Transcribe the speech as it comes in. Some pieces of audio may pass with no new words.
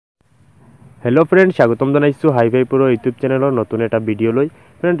hello friend स्वागतम जानाइছো hi-fi pro YouTube चैनेलर नतुन एटा video লৈ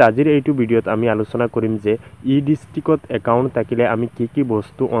friend आजिर এইটো ভিডিওত আমি আলোচনা কৰিম যে ই ডিস্ট্ৰিক্টত একাউণ্ট থাকিলে আমি কি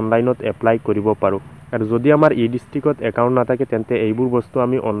বস্তু অনলাইনত এপ্লাই কৰিব পাৰো আৰু যদি আমাৰ ই ডিস্ট্ৰিক্টত একাউণ্ট নাথাকে তেন্তে এইবোৰ বস্তু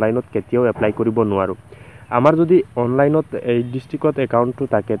আমি অনলাইনত কেতিয়াও এপ্লাই কৰিব নোৱাৰো আমাৰ যদি অনলাইনত এই ডিস্ট্ৰিক্টত একাউণ্টটো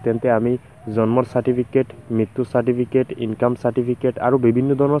থাকে তেন্তে আমি জন্মৰ সাৰ্টিফিকেট মৃত্যু সাৰ্টিফিকেট ইনকাম সাৰ্টিফিকেট আৰু বিভিন্ন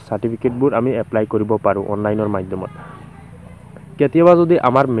ধৰণৰ সাৰ্টিফিকেটবোৰ আমি এপ্লাই কৰিব পাৰো অনলাইনৰ মাধ্যমত কেতিয়াবা যদি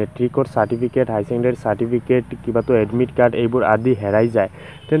আমাৰ মেট্ৰিকৰ সাৰ্টিফিকেট হাই সেকেন্ডাৰী সাৰ্টিফিকেট কিবাটো এডমিট কাৰ্ড এইবোৰ আদি হেৰাই যায়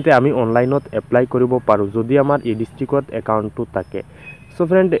তেন্তে আমি অনলাইনত এপ্লাই কৰিব পাৰো যদি আমাৰ ই ডিস্ট্ৰিক্টত একাউণ্টটো থাকে সো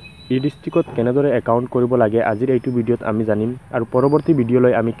ফ্ৰেন্ড ই ডিস্ট্ৰিক্টত কেনেদৰে একাউণ্ট কৰিব লাগে আজিৰ এইটো ভিডিওত আমি জানিম আৰু পৰৱৰ্তী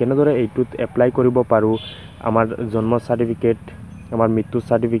ভিডিওলৈ আমি কেনেদৰে এইটোত এপ্লাই কৰিব পাৰো আমাৰ জন্ম সাৰ্টিফিকেট আমাৰ মৃত্যু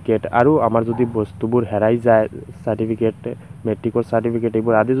সাৰ্টিফিকেট আৰু আমাৰ যদি বস্তুবোৰ হেৰাই যায় সাৰ্টিফিকেট মেট্ৰিকৰ সাৰ্টিফিকেট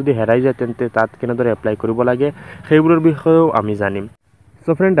এইবোৰ আদি যদি হেৰাই যায় তেন্তে তাত কেনেদৰে এপ্লাই কৰিব লাগে সেইবোৰৰ বিষয়েও আমি জানিম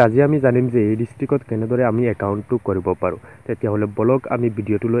সো ফ্ৰেন্ড আজি আমি জানিম যে এই ডিস্ট্ৰিক্টত কেনেদৰে আমি একাউণ্টটো কৰিব পাৰো তেতিয়া হলে ব্লগ আমি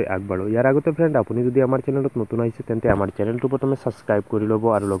ভিডিওটো লৈ আগবাঢ়ো ইয়াৰ আগতে ফ্ৰেন্ড আপুনি যদি আমাৰ চেনেলত নতুন আহিছে তেন্তে আমাৰ চেনেলটো প্ৰথমে সাবস্ক্ৰাইব কৰি ল'ব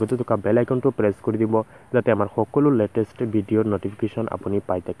আৰু লগতে থকা বেল আইকনটো প্ৰেছ কৰি দিব যাতে আমাৰ সকলো লেটেষ্ট ভিডিওৰ নটিফিকেশন আপুনি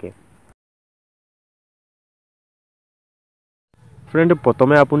পাই থাকে फ्रेंड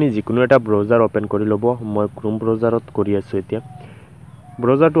प्रथमे आपुनी जिकुनो एटा ब्राउजार ओपन करि लबो মই क्रोम ब्राउजारत करि आछु এতিয়া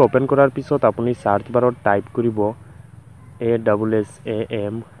ब्राउजारটো ओपन কৰাৰ পিছত আপুনি সাৰ্চ বাৰত টাইপ কৰিব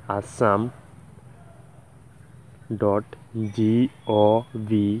ASSAM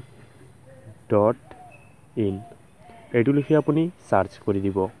assam.gov.in এইটো লিখি আপুনি সাৰ্চ কৰি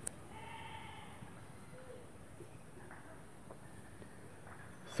দিব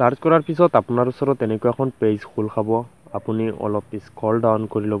সাৰ্চ কৰাৰ পিছত আপোনাৰ ওচৰত এনেকুৱা এখন পেজ খোল খাব আপুনি অলপ স্ক্ৰল ডাউন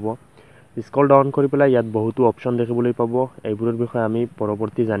কৰি ল'ব স্ক্ৰল ডাউন কৰি পেলাই ইয়াত বহুতো অপচন দেখিবলৈ পাব এইবোৰৰ বিষয়ে আমি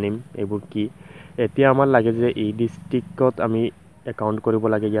পৰৱৰ্তী জানিম এইবোৰ কি এতিয়া আমাৰ লাগে যে ই ডিস্ট্ৰিক্টত আমি একাউণ্ট কৰিব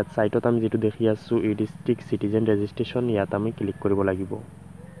লাগে ইয়াত সাইটত আমি যেটো দেখি আছো ই ডিস্ট্ৰিক্ট সিটিজেন ৰেজিষ্ট্ৰেচন ইয়াত আমি ক্লিক কৰিব লাগিব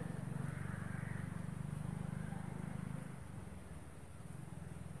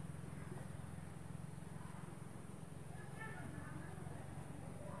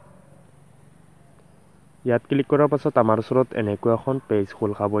ইয়াত ক্লিক কৰাৰ পাছত আমাৰ ওচৰত এনেকুৱা এখন পেজ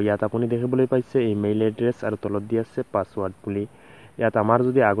খোল খাব ইয়াত আপুনি দেখিবলৈ পাইছে ইমেইল এড্ৰেছ আৰু তলত দি আছে পাসওয়াৰ্ড বুলি ইয়াত আমাৰ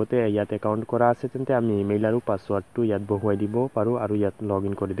যদি আগতে ইয়াত একাউণ্ট কৰা আছে তেন্তে আমি ইমেইল আৰু পাসওয়াৰ্ডটো ইয়াত বহুৱাই দিব পাৰো আৰু ইয়াত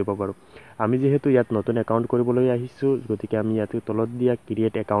লগইন কৰি দিব পাৰো আমি যেহেতু ইয়াত নতুন একাউণ্ট কৰিবলৈ আহিছো গতিকে আমি ইয়াত তলত দিয়া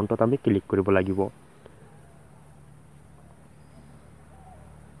ক্ৰিয়েট একাউণ্টত আমি ক্লিক কৰিব লাগিব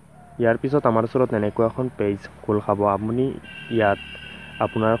ইয়াৰ পিছত আমাৰ ওচৰত এনেকুৱা এখন পেজ খোল খাব আপুনি ইয়াত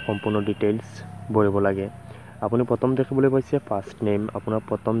আপোনাৰ সম্পূৰ্ণ ডিটেইলছ ভৰিব লাগে আপুনি প্ৰথম দেখিবলৈ পাইছে ফাৰ্স্ট নেম আপোনাৰ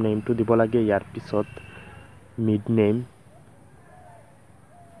প্ৰথম নেমটো দিব লাগে ইয়াৰ পিছত মিড নেম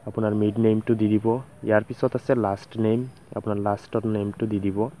আপোনাৰ মিড নেমটো দি দিব ইয়াৰ পিছত আছে লাষ্ট নেম আপোনাৰ লাষ্টৰ নেমটো দি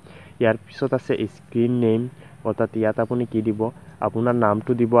দিব ইয়াৰ পিছত আছে স্ক্ৰিন নেম অৰ্থাৎ ইয়াত আপুনি কি দিব আপোনাৰ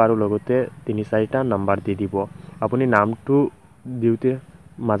নামটো দিব আৰু লগতে 3-4টা নাম্বাৰ দি দিব আপুনি নামটো দিওতে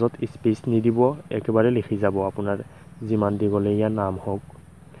মাজত স্পেচ নিদিব একেবাৰে লিখি যাব আপোনাৰ যিমান দীঘলীয়া নাম হোক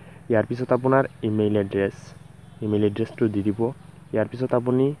ইয়াৰ পিছত আপোনাৰ ইমেইল এড্ৰেছটো দি দিব ইয়াৰ পিছত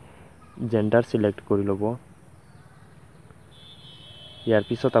আপুনি জেন্ডাৰ সিলেক্ট কৰি ল'ব ইয়াৰ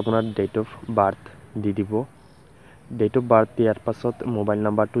পিছত আপোনাৰ ডেট অফ বাৰ্থ দি দিব ডেট অফ বাৰ্থ ইয়াৰ পাছত মোবাইল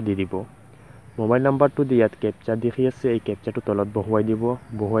নাম্বাৰটো দি দিব মোবাইল নাম্বাৰটো দি ইয়াত ক্যাপচা দেখি আছে এই ক্যাপচাটো তলত বহুৱাই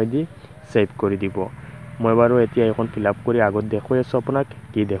দি সেভ কৰি দিব মই বাৰু এতিয়া এখন ফিল আপ কৰি আগত দেখুৱাই আছো আপোনাক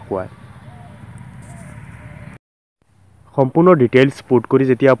কি দেখুৱায় সম্পূৰ্ণ ডিটেইলছ পুট কৰি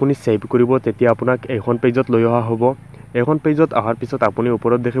যেতিয়া আপুনি সেভ কৰিব তেতিয়া আপোনাক এখন পেজত লৈ অহা হ'ব এখন পেজত অহাৰ পিছত আপুনি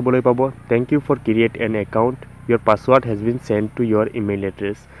ওপৰত দেখিবলৈ পাব thank U for create N account your password has been sent to your email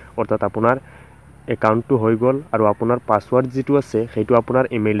address অৰ্থাৎ আপোনাৰ একাউণ্টটো হৈ গল আৰু আপোনাৰ পাসওয়াৰ্ড যেটো আছে সেইটো আপোনাৰ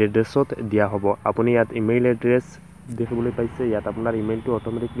ইমেইল এড্ৰেছত দিয়া হ'ব আপুনি ইয়াত ইমেইল এড্ৰেছ দেখিবলৈ পাইছে ইয়াত আপোনাৰ ইমেইলটো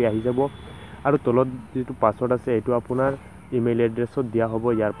অটোমেটিকলি আহি যাব আৰু তলত যেটো পাসওয়াৰ্ড আছে এটো আপোনাৰ ইমেইল এড্ৰেছত দিয়া হ'ব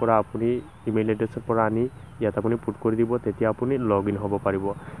ইয়াৰ পৰা আপুনি ইমেইল এড্ৰেছৰ পৰা আনি ইয়াত আপুনি পুট কৰি দিব তেতিয়া আপুনি লগইন হ'ব পাৰিব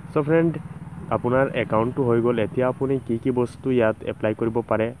সো ফ্ৰেন্ড আপোনাৰ একাউণ্টটো হৈ গল এতিয়া আপুনি কি বস্তু ইয়াত এপ্লাই কৰিব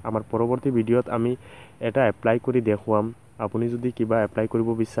পাৰে আমাৰ পৰৱৰ্তী ভিডিওত আমি এটা এপ্লাই কৰি দেখুৱাম আপুনি যদি কিবা এপ্লাই কৰিব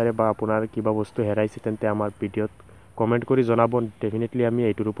বিচাৰে বা আপোনাৰ কিবা বস্তু হেৰাইছে তেন্তে আমাৰ ভিডিওত কমেন্ট কৰি জনাব ডেফিনেটলি আমি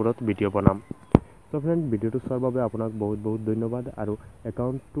এইটোৰ ওপৰত ভিডিও বনাম সো ফ্ৰেন্ড ভিডিওটো চোৱাৰ বাবে আপোনাক বহুত ধন্যবাদ আৰু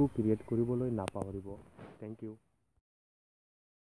একাউণ্টটো ক্ৰিয়েট কৰিবলৈ নাপাহৰিব থ্যাংক ইউ